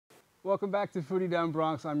Welcome back to Foodie down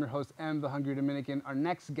Bronx. I'm your host, the Hungry Dominican. Our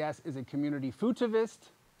next guest is a community foodtivist,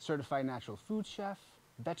 certified natural food chef,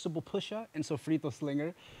 vegetable pusher, and sofrito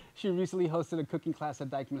slinger. She recently hosted a cooking class at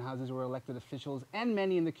Dykeman Houses where elected officials and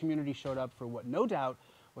many in the community showed up for what no doubt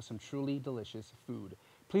was some truly delicious food.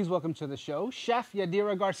 Please welcome to the show, Chef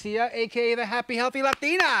Yadira Garcia, aka the Happy Healthy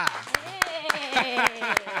Latina. Hey!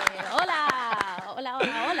 Hola! Hola,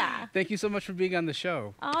 hola, hola. Thank you so much for being on the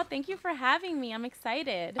show. Oh, thank you for having me. I'm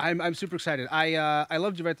excited. I'm super excited. I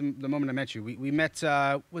loved you right the moment I met you. We met,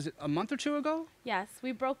 was it a month or two ago? Yes,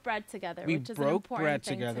 we broke bread together, We which is an broke important bread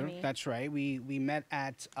thing together. to me. That's right. We met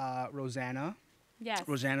at Rosanna. Yes.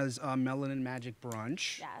 Rosanna's Melanin Magic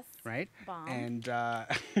Brunch. Yes. Right? Bomb. And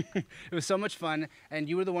it was so much fun. And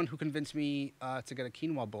you were the one who convinced me to get a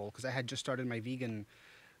quinoa bowl because I had just started my vegan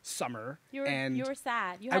summer. You were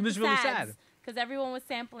sad. You I had was the really sads, sad. because everyone was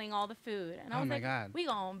sampling all the food, and I was my like, God. "We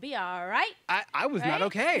gonna be all right." I was not Right?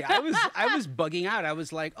 okay. I was bugging out. I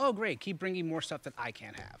was like, oh great, keep bringing more stuff that I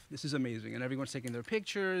can't have. This is amazing. And everyone's taking their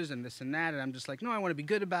pictures and this and that. And I'm just like, no, I want to be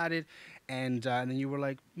good about it. And then you were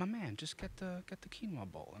like, my man, just get the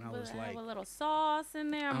quinoa bowl. And I was I like, have a little sauce in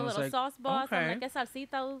there. I'm I a was little like, sauce boss. okay. I'm like, "Qué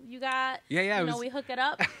salsita you got?" Yeah, You know, we hook it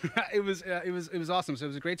up. it was awesome. So it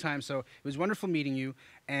was a great time. So it was wonderful meeting you.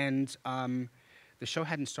 And the show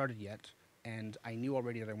hadn't started yet. And I knew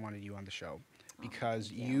already that I wanted you on the show because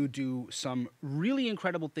thank you. you do some really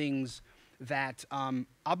incredible things that,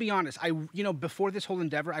 I'll be honest, before this whole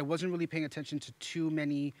endeavor, I wasn't really paying attention to too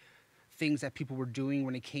many things that people were doing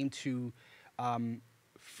when it came to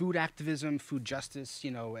food activism, food justice,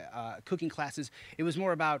 cooking classes. It was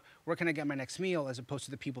more about where can I get my next meal as opposed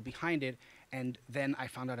to the people behind it. And then I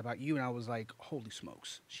found out about you and I was like, holy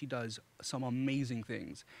smokes, she does some amazing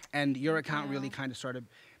things. And your account really kind of started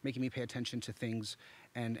making me pay attention to things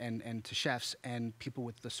and to chefs and people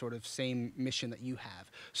with the sort of same mission that you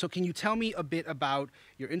have. So can you tell me a bit about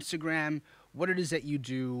your Instagram, what it is that you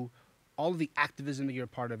do, all of the activism that you're a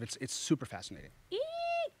part of? It's super fascinating.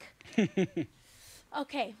 Eek!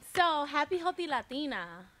 Okay, so Happy Healthy Latina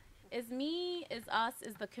is me, is us,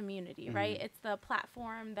 is the community, right? It's the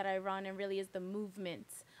platform that I run and really is the movement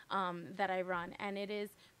that I run. And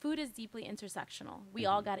food is deeply intersectional. We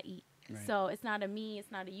all got to eat. Right. So it's not a me,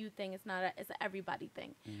 it's not a you thing, it's an everybody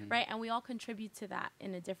thing, right? And we all contribute to that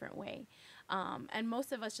in a different way. And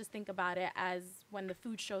most of us just think about it as when the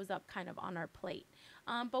food shows up kind of on our plate.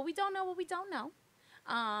 But we don't know what we don't know.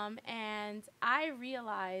 And I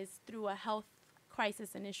realized through a health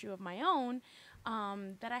crisis and issue of my own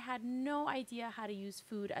that I had no idea how to use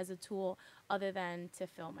food as a tool other than to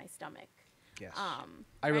fill my stomach. Yes. I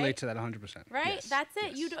right? relate to that 100%. Right? Yes. That's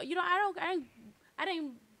it. Yes.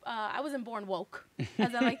 I wasn't born woke,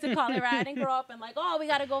 as I like to call it, right? I didn't grow up and like, oh, we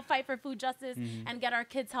got to go fight for food justice and get our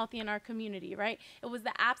kids healthy in our community, right? It was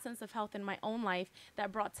the absence of health in my own life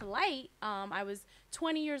that brought to light. I was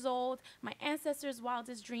 20 years old, my ancestors'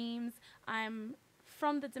 wildest dreams. I'm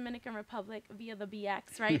from the Dominican Republic via the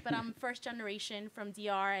BX, right? But I'm first generation from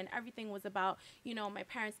DR, and everything was about, my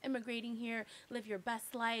parents immigrating here, live your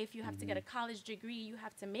best life, you have to get a college degree, you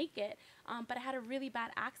have to make it. But I had a really bad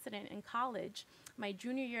accident in college, my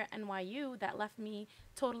junior year at NYU, that left me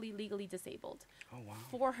totally legally disabled. Oh, wow.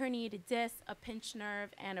 4 herniated discs, a pinched nerve,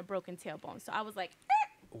 and a broken tailbone. So I was like,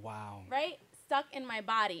 wow. right? Stuck in my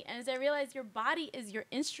body. And as I realized, your body is your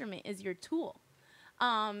instrument, is your tool.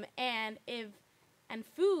 And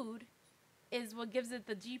food is what gives it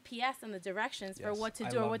the GPS and the directions for what to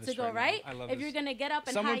do or what to go, right? If you're going to get up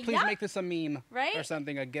and someone hi-ya, please make this a meme, right? Or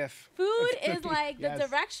something, a GIF. Food is like Yes. the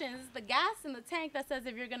directions, the gas in the tank that says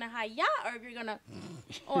if you're going to hi-ya or if you're going to,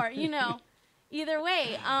 or, either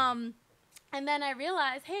way. And then I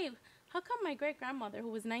realized, hey, how come my great-grandmother, who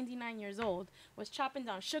was 99 years old, was chopping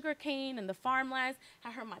down sugar cane in the farmlands,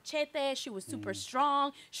 had her machete, she was super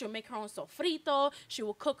strong, she would make her own sofrito, she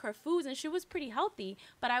would cook her foods, and she was pretty healthy.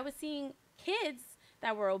 But I was seeing kids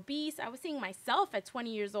that were obese. I was seeing myself at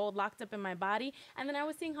 20 years old locked up in my body. And then I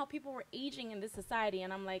was seeing how people were aging in this society.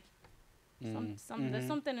 And I'm like, there's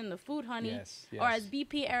something in the food, honey. Yes, yes. Or as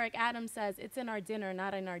BP Eric Adams says, it's in our dinner,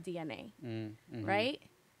 not in our DNA, right?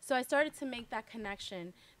 So I started to make that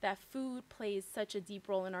connection that food plays such a deep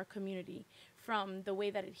role in our community, from the way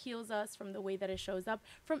that it heals us, from the way that it shows up,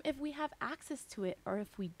 from if we have access to it or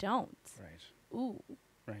if we don't. Right. Ooh.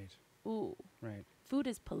 Right. Ooh. Right. Food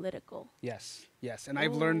is political. Yes. Yes. And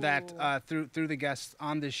I've learned that through the guests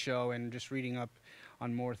on this show and just reading up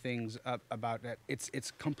on more things about that. It's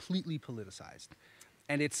completely politicized.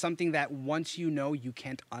 And it's something that once you know, you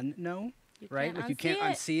can't unknow. Right? Like you can't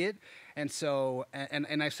unsee it. And so,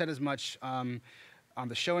 and I've said as much on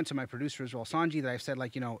the show and to my producer as well, Sanji, that I've said,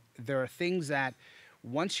 like, there are things that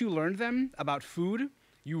once you learn them about food,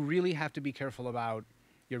 you really have to be careful about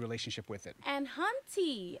your relationship with it. And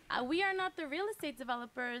Hunty, we are not the real estate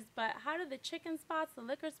developers, but how do the chicken spots, the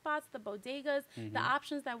liquor spots, the bodegas, the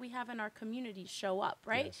options that we have in our community show up,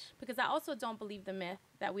 right? Yes. Because I also don't believe the myth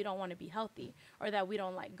that we don't want to be healthy or that we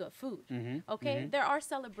don't like good food, okay? There are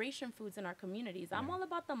celebration foods in our communities. I'm all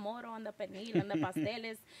about the moro and the pernil and the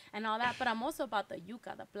pasteles and all that, but I'm also about the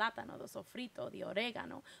yuca, the plátano, the sofrito, the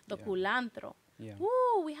oregano, the culantro. Yeah.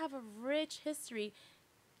 Woo, we have a rich history.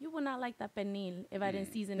 You would not like that pernil if I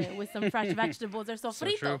didn't season it with some fresh vegetables or sofrito.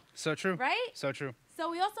 So true. So true. Right? So true. So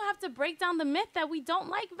we also have to break down the myth that we don't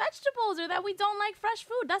like vegetables or that we don't like fresh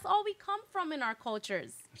food. That's all we come from in our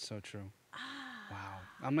cultures. It's so true. Wow.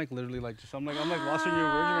 I'm like literally like just I'm like lost in your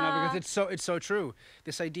words right now because it's so true.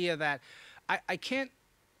 This idea that I can't.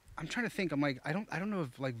 I'm trying to think. I'm like I don't know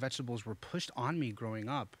if like vegetables were pushed on me growing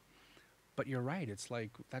up, but you're right. It's like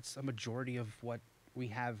that's a majority of what we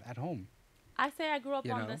have at home. I say I grew up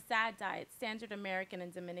You on know? the SAD diet, Standard American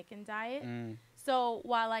and Dominican diet. So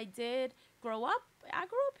while I did grow up, I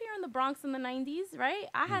grew up here in the Bronx in the 90s, right?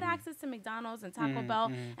 I had access to McDonald's and Taco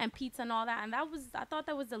Bell and pizza and all that, and I thought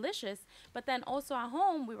that was delicious. But then also at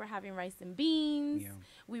home, we were having rice and beans. Yeah.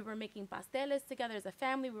 We were making pasteles together as a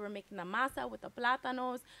family. We were making the masa with the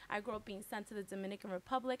plátanos. I grew up being sent to the Dominican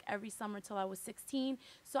Republic every summer till I was 16.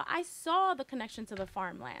 So I saw the connection to the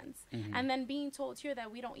farmlands. And then being told here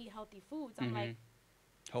that we don't eat healthy foods, I'm like,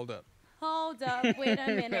 Hold up. wait a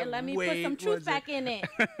minute, let me put some truth back in it,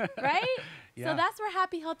 right? Yeah. So that's where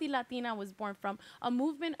Happy Healthy Latina was born from, a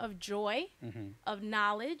movement of joy, of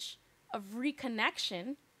knowledge, of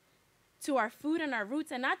reconnection to our food and our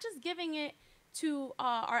roots, and not just giving it to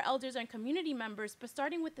our elders and community members, but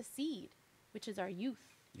starting with the seed, which is our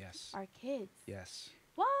youth, Yes. our kids. Yes.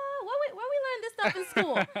 What? Where we learn this stuff in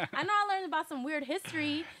school? I know I learned about some weird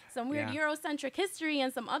history, some weird Eurocentric history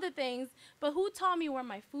and some other things, but who taught me where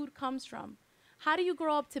my food comes from? How do you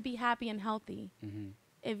grow up to be happy and healthy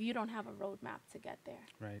if you don't have a roadmap to get there?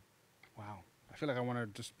 Right. Wow. I feel like I want to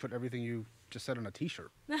just put everything you just said on a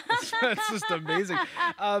T-shirt. It's just amazing.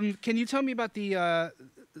 Can you tell me about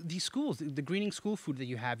these schools, the greening school food that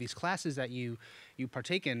you have, these classes that you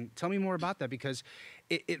partake in? Tell me more about that because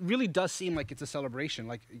it really does seem like it's a celebration.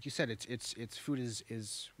 Like you said, it's food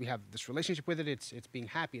is we have this relationship with it. It's being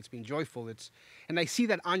happy. It's being joyful. And I see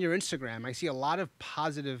that on your Instagram. I see a lot of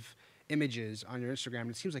positive images on your Instagram.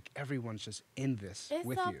 It seems like everyone's just in this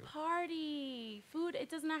with you. It's a party. Food, it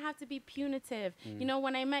does not have to be punitive. You know,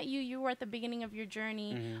 when I met you, you were at the beginning of your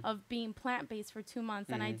journey of being plant-based for 2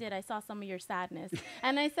 months, and I did. I saw some of your sadness.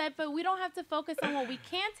 And I said, but we don't have to focus on what we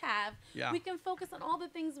can't have. Yeah. We can focus on all the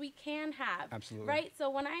things we can have. Absolutely. Right? So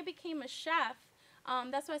when I became a chef,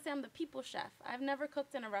 that's why I say I'm the people chef. I've never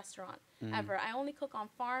cooked in a restaurant, ever. I only cook on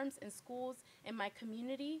farms, in schools, in my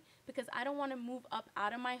community, because I don't want to move up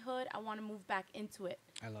out of my hood. I want to move back into it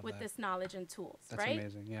with this knowledge and tools, That's right?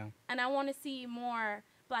 amazing, yeah. And I want to see more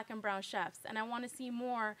Black and brown chefs, and I want to see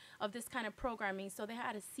more of this kind of programming, so they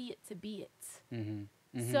had to see it to be it.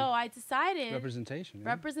 So I decided Representation. Yeah.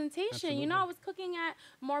 representation. You know, I was cooking at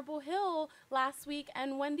Marble Hill last week,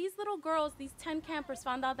 and when these little girls, these 10 campers,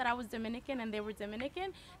 found out that I was Dominican and they were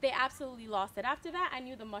Dominican, they absolutely lost it. After that, I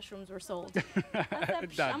knew the mushrooms were sold. I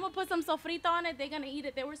said, I'm gonna put some sofrito on it. They're gonna eat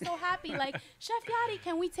it. They were so happy. Like, Chef Yadi,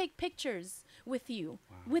 can we take pictures with you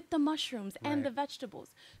with the mushrooms and the vegetables?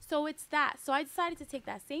 So it's that. So I decided to take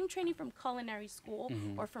that same training from culinary school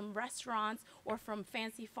or from restaurants or from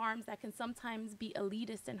fancy farms that can sometimes be elitist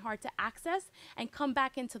and hard to access, and come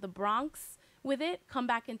back into the Bronx with it, come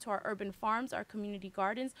back into our urban farms, our community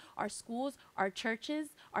gardens, our schools, our churches,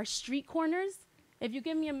 our street corners. If you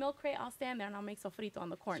give me a milk crate, I'll stand there and I'll make sofrito on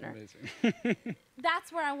the corner.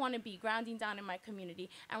 That's where I want to be, grounding down in my community.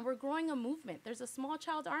 And we're growing a movement. There's a small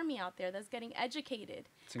child army out there that's getting educated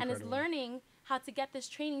and is learning how to get this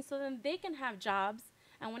training so then they can have jobs.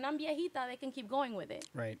 And when I'm viejita, they can keep going with it.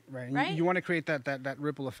 Right. And you want to create that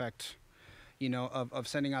ripple effect, you know, of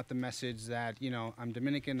sending out the message that, you know, I'm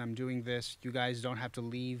Dominican, I'm doing this. You guys don't have to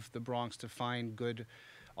leave the Bronx to find good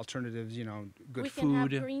alternatives, you know, good food. We can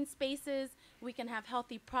have green spaces. We can have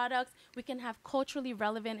healthy products. We can have culturally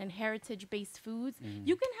relevant and heritage-based foods.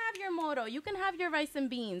 You can have your moro. You can have your rice and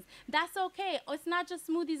beans. That's okay. It's not just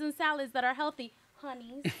smoothies and salads that are healthy.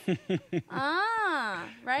 Honeys.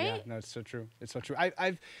 Right? Yeah, no, it's so true. It's so true.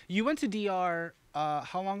 You went to DR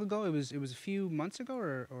how long ago? It was a few months ago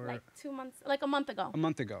or like 2 months, like a month ago. A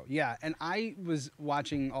month ago, yeah. And I was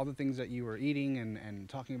watching all the things that you were eating and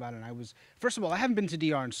talking about, and I was, first of all, I haven't been to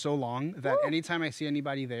DR in so long that anytime I see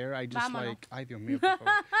anybody there, I just like, ay Dios mío, por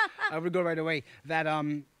favor. I would go right away. That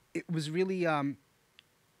it was really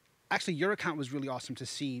actually, your account was really awesome to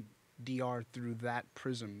see DR through that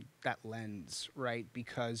prism, that lens, right?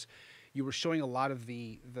 Because you were showing a lot of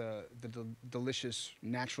the delicious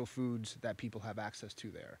natural foods that people have access to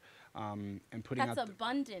there, and putting That's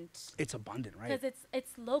abundant. It's abundant, right? Because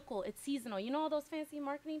it's local, it's seasonal. You know all those fancy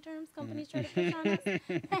marketing terms companies try to push on us?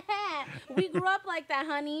 We grew up like that,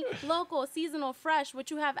 honey. Local, seasonal, fresh, what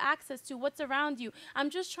you have access to, what's around you. I'm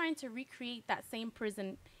just trying to recreate that same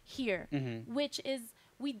prison here, which is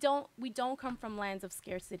we don't come from lands of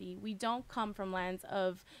scarcity. We don't come from lands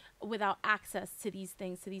of without access to these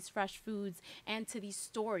things, to these fresh foods, and to these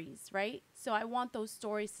stories, right? So I want those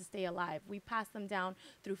stories to stay alive. We pass them down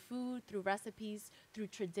through food, through recipes, through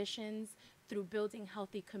traditions, through building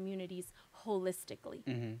healthy communities holistically.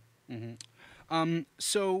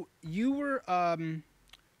 So you were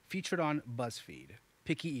featured on BuzzFeed,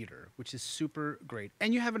 Picky Eater, which is super great.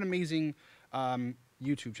 And you have an amazing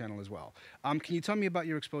YouTube channel as well. Can you tell me about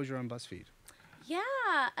your exposure on BuzzFeed? Yeah,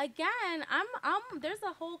 again, there's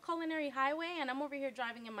a whole culinary highway, and I'm over here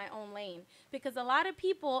driving in my own lane because a lot of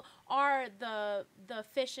people are the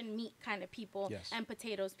fish and meat kind of people, yes, and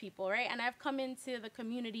potatoes people, right? And I've come into the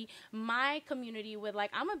community, my community, with like,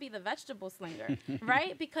 I'm gonna be the vegetable slinger,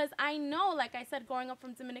 right? Because I know, like I said, growing up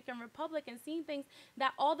from Dominican Republic and seeing things,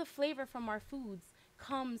 that all the flavor from our foods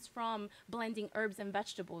comes from blending herbs and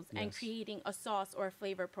vegetables, yes, and creating a sauce or a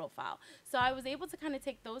flavor profile. So I was able to kind of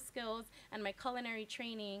take those skills and my culinary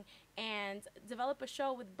training and develop a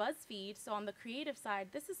show with BuzzFeed. So on the creative side,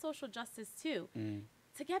 this is social justice too,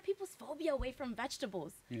 to get people's phobia away from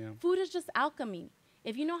vegetables. Yeah. Food is just alchemy.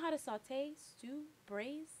 If you know how to saute, stew,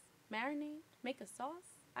 braise, marinate, make a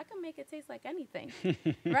sauce, I can make it taste like anything,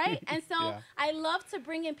 right? And so yeah, I love to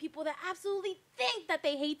bring in people that absolutely think that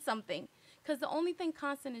they hate something, because the only thing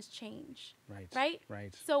constant is change, right?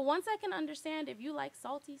 So once I can understand if you like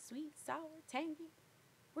salty, sweet, sour, tangy,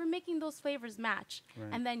 we're making those flavors match. Right.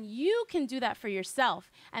 And then you can do that for yourself.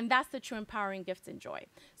 And that's the true empowering gift and joy.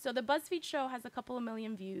 So the BuzzFeed show has a couple of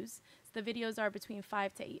million views. So the videos are between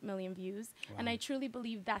 5 to 8 million views. Wow. And I truly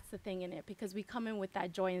believe that's the thing in it, because we come in with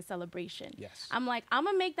that joy and celebration. Yes. I'm like, I'm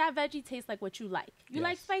going to make that veggie taste like what you like. You yes,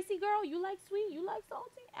 like spicy, girl? You like sweet? You like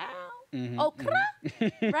salty? Ow.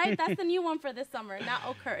 Okra? Right? That's the new one for this summer. Not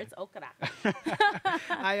okra, it's okra.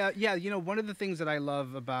 Yeah, you know, one of the things that I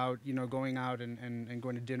love about, you know, going out and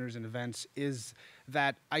going to dinners and events is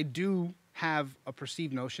that I do have a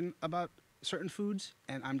perceived notion about certain foods,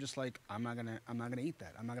 and I'm just like, I'm not gonna eat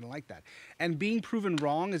that. I'm not gonna like that. And being proven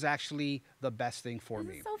wrong is actually the best thing for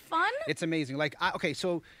me. It's so fun. It's amazing. Like, okay,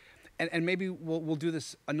 so, and maybe we'll do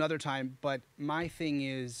this another time, but my thing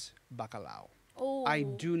is bacalao. Oh. I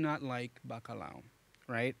do not like bacalao,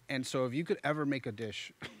 right? And so if you could ever make a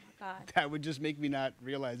dish God, that would just make me not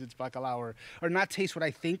realize it's bacalao or not taste what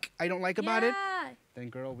I think I don't like about it, then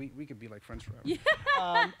girl, we could be like friends forever. Yeah.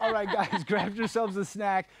 All right, guys, grab yourselves a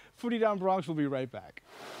snack. Foodie Down Bronx will be right back.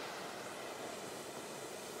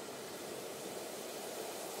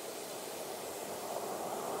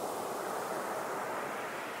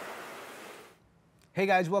 Hey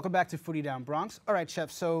guys, welcome back to Foodie Down Bronx. All right,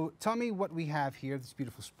 chef, so tell me what we have here, this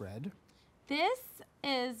beautiful spread. This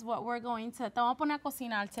is what we're going to, te vamos a poner a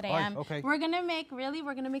cocinar today. Okay. We're gonna make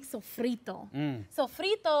sofrito.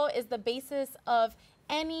 Sofrito is the basis of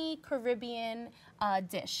any Caribbean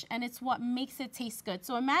dish, and it's what makes it taste good.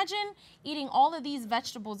 So imagine eating all of these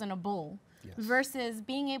vegetables in a bowl, yes, versus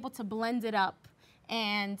being able to blend it up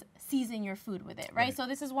and season your food with it, right? So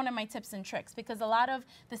this is one of my tips and tricks, because a lot of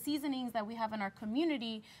the seasonings that we have in our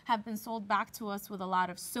community have been sold back to us with a lot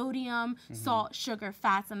of sodium, salt, sugar,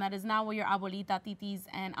 fats, and that is not what your abuelita, titis,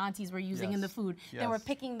 and aunties were using, yes, in the food. Yes. They were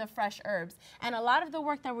picking the fresh herbs. And a lot of the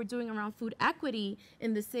work that we're doing around food equity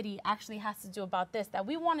in the city actually has to do about this, that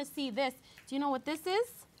we want to see this. Do you know what this is?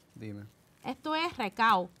 Dime. Esto es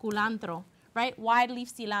recao, culantro, right? Wide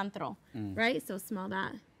leaf cilantro, right? So smell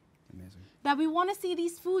that. Amazing. That we want to see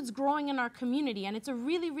these foods growing in our community. And it's a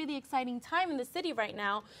really, really exciting time in the city right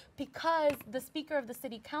now, because the Speaker of the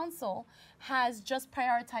City Council has just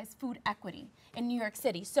prioritized food equity in New York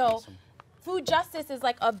City. So awesome. Food justice is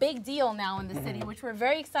like a big deal now in the city, which we're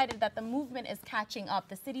very excited that the movement is catching up.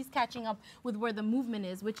 The city's catching up with where the movement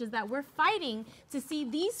is, which is that we're fighting to see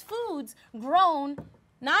these foods grown,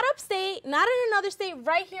 not upstate, not in another state,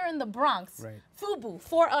 right here in the Bronx. Right. FUBU,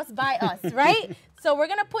 for us, by us, right? So we're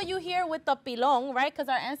gonna put you here with the pilon, right? Because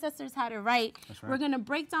our ancestors had it right. That's right. We're gonna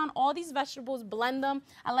break down all these vegetables, blend them.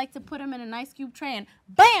 I like to put them in a nice cube tray, and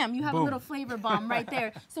bam, you have Boom. a little flavor bomb right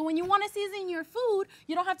there. So when you wanna season your food,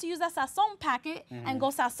 you don't have to use that sazon packet and go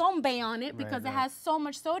sazon bay on it, because it has so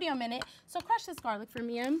much sodium in it. So crush this garlic for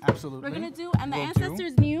me, Em. Absolutely. We're gonna do, and the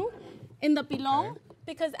ancestors knew in the pilon,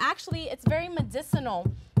 because actually it's very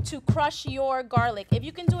medicinal to crush your garlic. If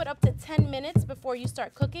you can do it up to 10 minutes before you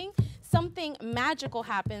start cooking, something magical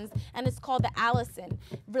happens, and it's called the allicin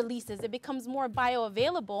releases. It becomes more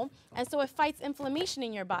bioavailable, and so it fights inflammation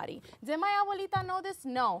in your body. Did my abuelita know this?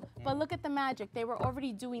 No. But look at the magic. They were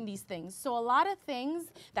already doing these things. So a lot of things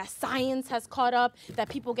that science has caught up, that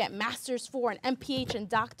people get masters for, and MPH and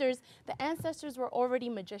doctors, the ancestors were already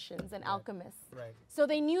magicians and alchemists. Right. So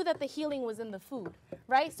they knew that the healing was in the food,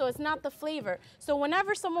 right? So it's not the flavor. So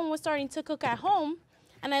whenever someone was starting to cook at home,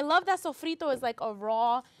 and I love that sofrito is like a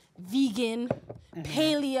raw, vegan,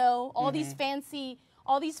 paleo, all these fancy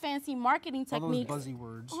marketing techniques. All those buzzy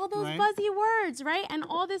words. All those right? buzzy words, right? And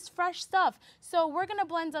all this fresh stuff. So we're gonna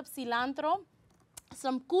blend up cilantro,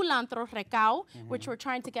 some culantro recao, which we're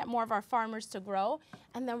trying to get more of our farmers to grow.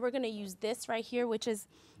 And then we're gonna use this right here, which is,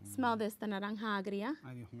 smell this, the naranja agria.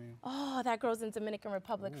 Ay, Dios mío. Oh, that grows in Dominican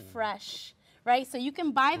Republic, fresh. Right, so you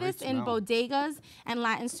can buy this in bodegas and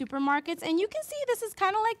Latin supermarkets, and you can see this is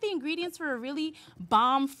kind of like the ingredients for a really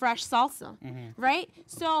bomb fresh salsa, right?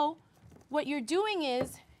 So what you're doing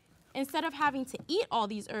is, instead of having to eat all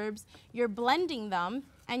these herbs, you're blending them,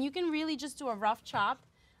 and you can really just do a rough chop.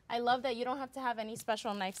 I love that you don't have to have any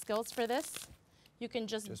special knife skills for this. You can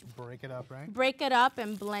just break it up, right? break it up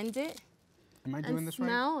and blend it. Am I doing this right?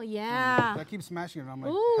 Smell, yeah. I keep smashing it. I'm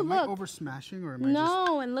like, Ooh, am I look. over smashing or am I just?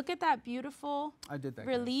 No, and look at that beautiful I did that.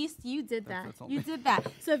 guys. release. You did that. That's all You me. did that.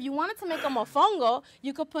 So if you wanted to make a mofongo,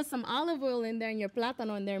 you could put some olive oil in there and your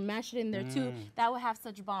plátano in there, mash it in there too. That would have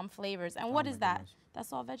such bomb flavors. And what my is that? goodness.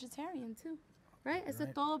 That's all vegetarian too, right? It's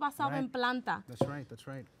Right. todo basado en Right. planta. That's right. That's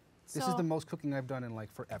right. This is So- the most cooking I've done in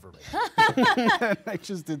like forever. Right? I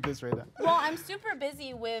just did this right now. Well, I'm super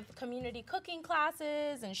busy with community cooking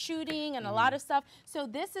classes and shooting and a lot of stuff. So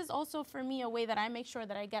this is also for me a way that I make sure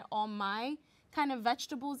that I get all my kind of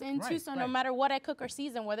vegetables into. Right, So no right. matter what I cook or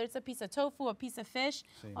season, whether it's a piece of tofu, a piece of fish.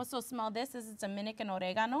 See. Also smell this. This is Dominican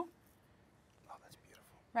oregano, Oh, that's beautiful.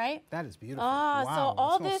 right? That is beautiful. Ah, wow, so that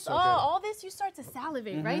all smells this, so all this, you start to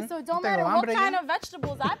salivate, right? So it don't Tengo matter what hambre kind ya. of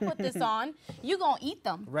vegetables I put this on, you gonna eat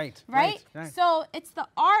them. Right, Right? right. So it's the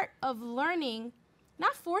art of learning,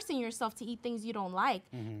 not forcing yourself to eat things you don't like,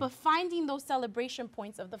 but finding those celebration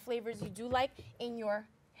points of the flavors you do like in your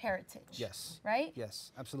heritage. Yes. Right?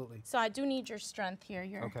 Yes, absolutely. So I do need your strength here.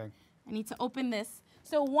 Okay. I need to open this.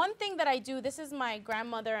 So one thing that I do, this is my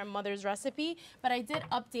grandmother and mother's recipe, but I did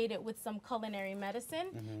update it with some culinary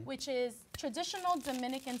medicine, which is traditional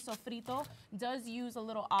Dominican sofrito does use a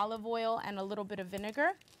little olive oil and a little bit of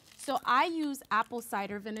vinegar. So I use apple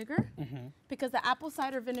cider vinegar because the apple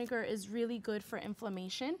cider vinegar is really good for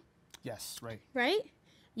inflammation, Yes, right. right?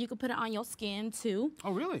 You could put it on your skin too.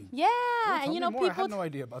 Oh, really? Yeah, Oh, and tell you me know more. I people had no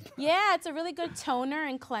idea about that. yeah, it's a really good toner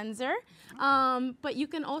and cleanser. But you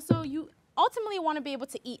can also, you ultimately want to be able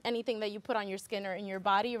to eat anything that you put on your skin or in your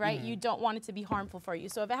body, right? You don't want it to be harmful for you.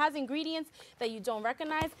 So if it has ingredients that you don't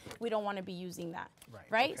recognize, we don't want to be using that,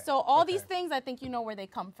 right? okay, So all these okay. things, I think you know where they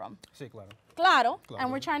come from. Sí, claro. Claro, Claro.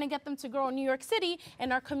 and we're trying to get them to grow in New York City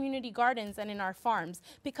in our community gardens and in our farms.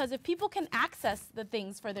 Because if people can access the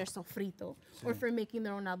things for their sofrito, or for making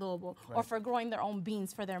their own adobo, or for growing their own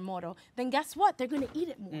beans for their moro, then guess what? They're going to eat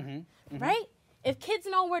it more, right? If kids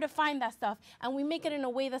know where to find that stuff and we make it in a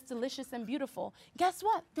way that's delicious and beautiful, guess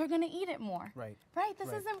what? They're going to eat it more. Right. Right? This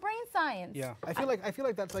Right. isn't brain science. Yeah, I feel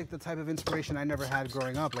like that's like the type of inspiration I never had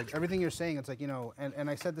growing up. Like everything you're saying, it's like, you know, and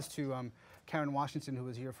I said this to Karen Washington, who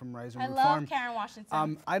was here from Rise and I Root love Farm. Karen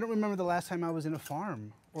Washington. I don't remember the last time I was in a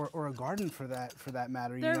farm or a garden for that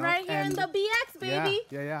matter. They're you know? right here in And the BX, baby.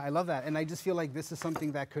 Yeah, I love that, and I just feel like this is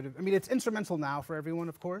something that could have. I mean, it's instrumental now for everyone,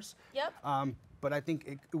 of course. Yep. But I think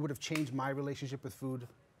it would have changed my relationship with food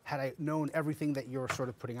had I known everything that you're sort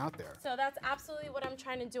of putting out there. So that's absolutely what I'm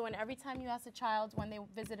trying to do. And every time you ask a child when they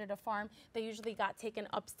visited a farm, they usually got taken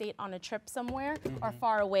upstate on a trip somewhere or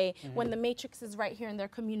far away when the matrix is right here in their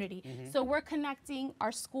community. So we're connecting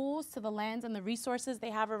our schools to the lands and the resources they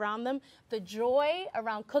have around them, the joy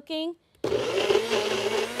around cooking.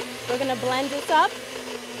 We're gonna blend this up.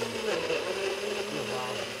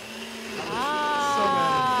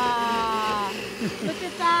 Ah, look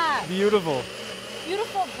at that. Beautiful.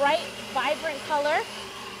 Beautiful, bright, vibrant color.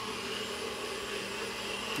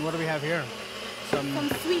 What do we have here? Some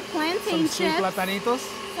sweet plantain Some sweet chips. platanitos.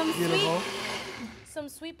 Some Beautiful. Some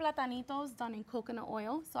sweet platanitos done in coconut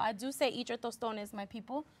oil. So I do say eat your tostones, my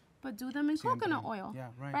people, but do them in coconut oil. Yeah,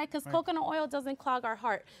 right, Right? Because right. coconut oil doesn't clog our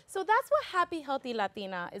heart. So that's what Happy Healthy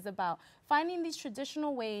Latina is about. Finding these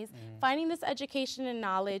traditional ways, finding this education and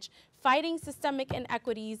knowledge, fighting systemic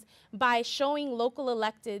inequities by showing local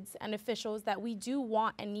electeds and officials that we do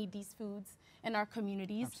want and need these foods. in our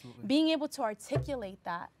communities, Absolutely. being able to articulate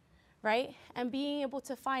that, right? And being able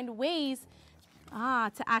to find ways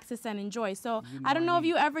to access and enjoy. So I don't know if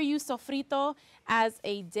you ever use sofrito as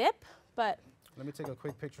a dip, but Let me take a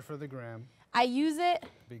quick picture for the gram I use it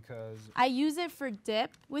for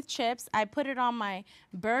dip with chips. I put it on my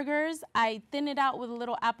burgers. I thin it out with a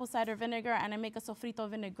little apple cider vinegar, and I make a sofrito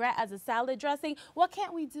vinaigrette as a salad dressing. What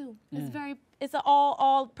can't we do? It's an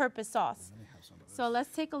all-purpose sauce. Let me have some of this. So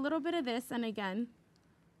let's take a little bit of this, and again.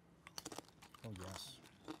 Oh, yes.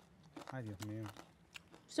 Ay, Dios mío.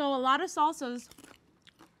 So a lot of salsas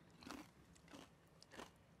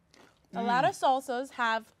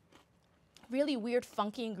have really weird,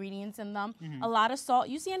 funky ingredients in them. A lot of salt.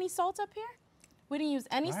 You see any salt up here? We didn't use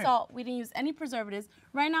any salt. We didn't use any preservatives.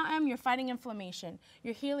 Right now, Em, you're fighting inflammation.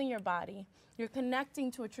 You're healing your body. You're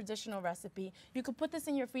connecting to a traditional recipe. You could put this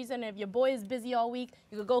in your freezer, and if your boy is busy all week,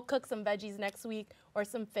 you could go cook some veggies next week or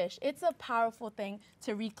some fish. It's a powerful thing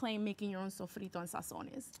to reclaim making your own sofrito and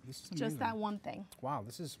sazones. This is Just amazing. that one thing. Wow,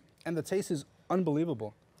 this is, and the taste is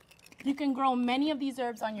unbelievable. You can grow many of these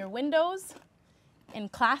herbs on your windows, in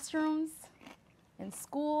classrooms, in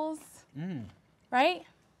schools, right?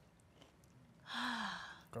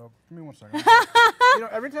 Girl, give me one second.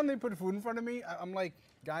 Every time they put food in front of me, I'm like,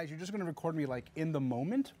 guys, you're just gonna record me like in the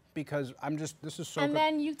moment because this is so And good.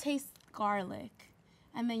 then you taste garlic,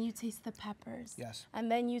 and then you taste the peppers. Yes.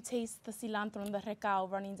 And then you taste the cilantro and the recao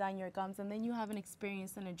running down your gums, and then you have an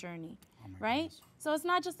experience and a journey, right? goodness. So it's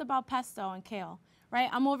not just about pesto and kale,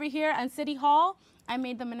 right? I'm over here at City Hall. I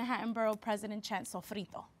made the Manhattan Borough President chant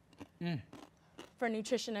sofrito for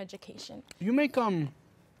nutrition education. You make I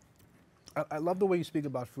love the way you speak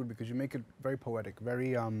about food because you make it very poetic,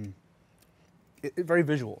 very very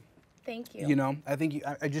visual. Thank you. You know, I think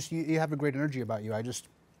you have a great energy about you.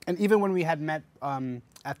 And even when we had met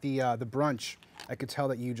at the brunch, I could tell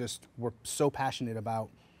that you just were so passionate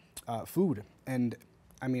about food. And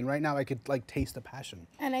I mean, right now I could like taste the passion.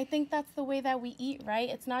 And I think that's the way that we eat, right?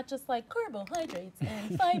 It's not just like carbohydrates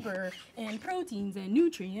and fiber and proteins and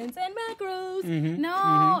nutrients and macros.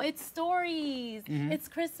 No, it's stories. It's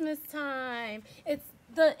Christmas time.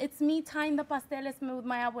 It's me tying the pasteles with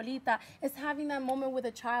my abuelita. It's having that moment with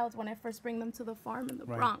a child when I first bring them to the farm in the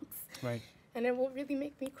Bronx. Right. And it will really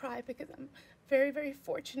make me cry because I'm very, very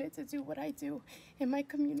fortunate to do what I do in my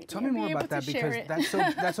community. Tell me more about that because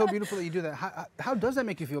that's so beautiful that you do that. How does that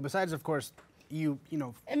make you feel? Besides, of course, you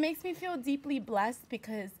know. It makes me feel deeply blessed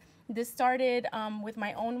because this started with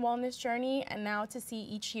my own wellness journey, and now to see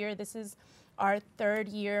each year, this is our third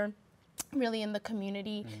year really in the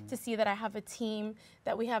community, to see that I have a team,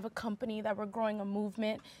 that we have a company, that we're growing a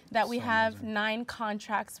movement, that we have 9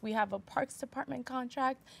 contracts. We have a Parks Department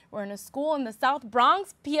contract. We're in a school in the South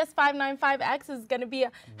Bronx. PS595X is going to be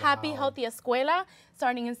a Happy Healthy Escuela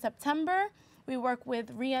starting in September. We work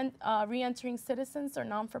with re-entering citizens or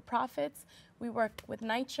non-for-profits. We work with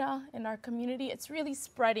NYCHA in our community. It's really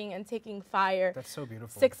spreading and taking fire. That's so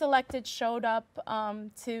beautiful. 6 elected showed up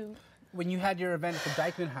to... When you had your event at the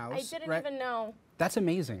Dyckman House, I didn't even know. That's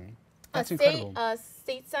amazing. That's a incredible.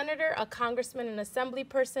 state senator, a congressman, an assembly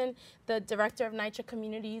person, the director of NYCHA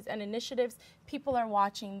Communities and Initiatives. People are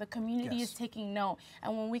watching. The community is taking note.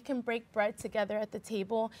 And when we can break bread together at the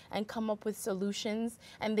table and come up with solutions,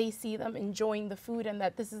 and they see them enjoying the food and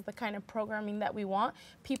that this is the kind of programming that we want,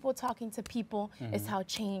 people talking to people is how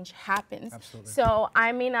change happens. Absolutely. So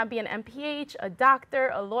I may not be an MPH, a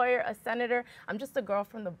doctor, a lawyer, a senator. I'm just a girl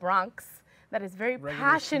from the Bronx that is very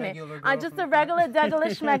passionate. I'm just a regular, degular,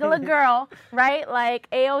 schmegula girl, right? Like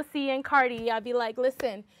AOC and Cardi. I'd be like,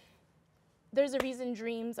 listen, there's a reason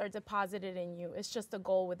dreams are deposited in you. It's just a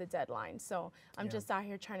goal with a deadline. So I'm just out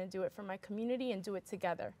here trying to do it for my community and do it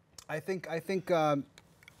together. I think,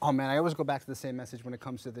 oh man, I always go back to the same message when it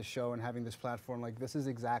comes to this show and having this platform. Like, this is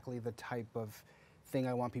exactly the type of thing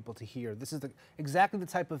I want people to hear. This is exactly the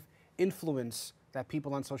type of influence that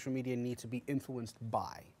people on social media need to be influenced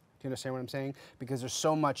by. Do you understand what I'm saying? Because there's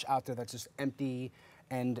so much out there that's just empty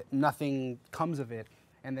and nothing comes of it.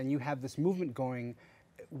 And then you have this movement going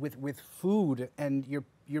with food, and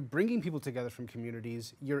you're bringing people together from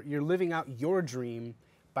communities. You're living out your dream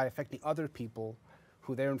by affecting other people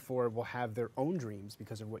who therefore will have their own dreams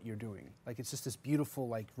because of what you're doing. Like, it's just this beautiful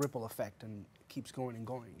like ripple effect and it keeps going and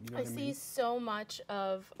going. You know what I mean? I see so much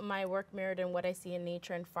of my work mirrored in what I see in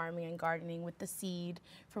nature and farming and gardening, with the seed,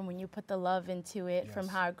 from when you put the love into it, from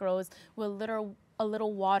how it grows, with a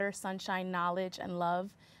little water, sunshine, knowledge, and love.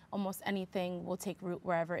 Almost anything will take root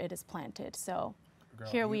wherever it is planted. So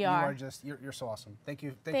girl. Here we You are. are just, you're so awesome. Thank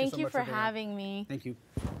you. Thank so you much for being having me. Thank you.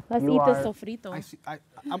 Let's You eat are- this sofrito.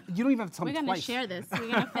 You don't even have to tell We're me gonna twice. share this.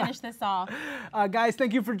 We're gonna finish this off. Guys,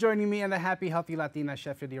 thank you for joining me and the Happy Healthy Latina,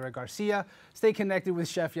 Chef Yadira Garcia. Stay connected with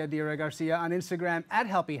Chef Yadira Garcia on Instagram at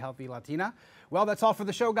Happy Healthy Latina. Well, that's all for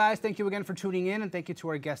the show, guys. Thank you again for tuning in, and thank you to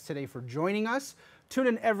our guests today for joining us. Tune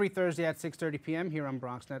in every Thursday at 6:30 p.m. here on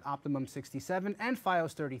BronxNet Optimum 67 and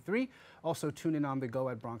Fios 33. Also, tune in on the go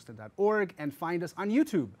at bronxnet.org and find us on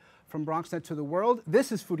YouTube. From BronxNet to the world,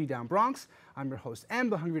 this is Foodie Down Bronx. I'm your host, Em,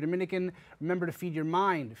 the Hungry Dominican. Remember to feed your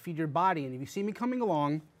mind, feed your body, and if you see me coming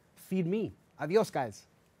along, feed me. Adios, guys.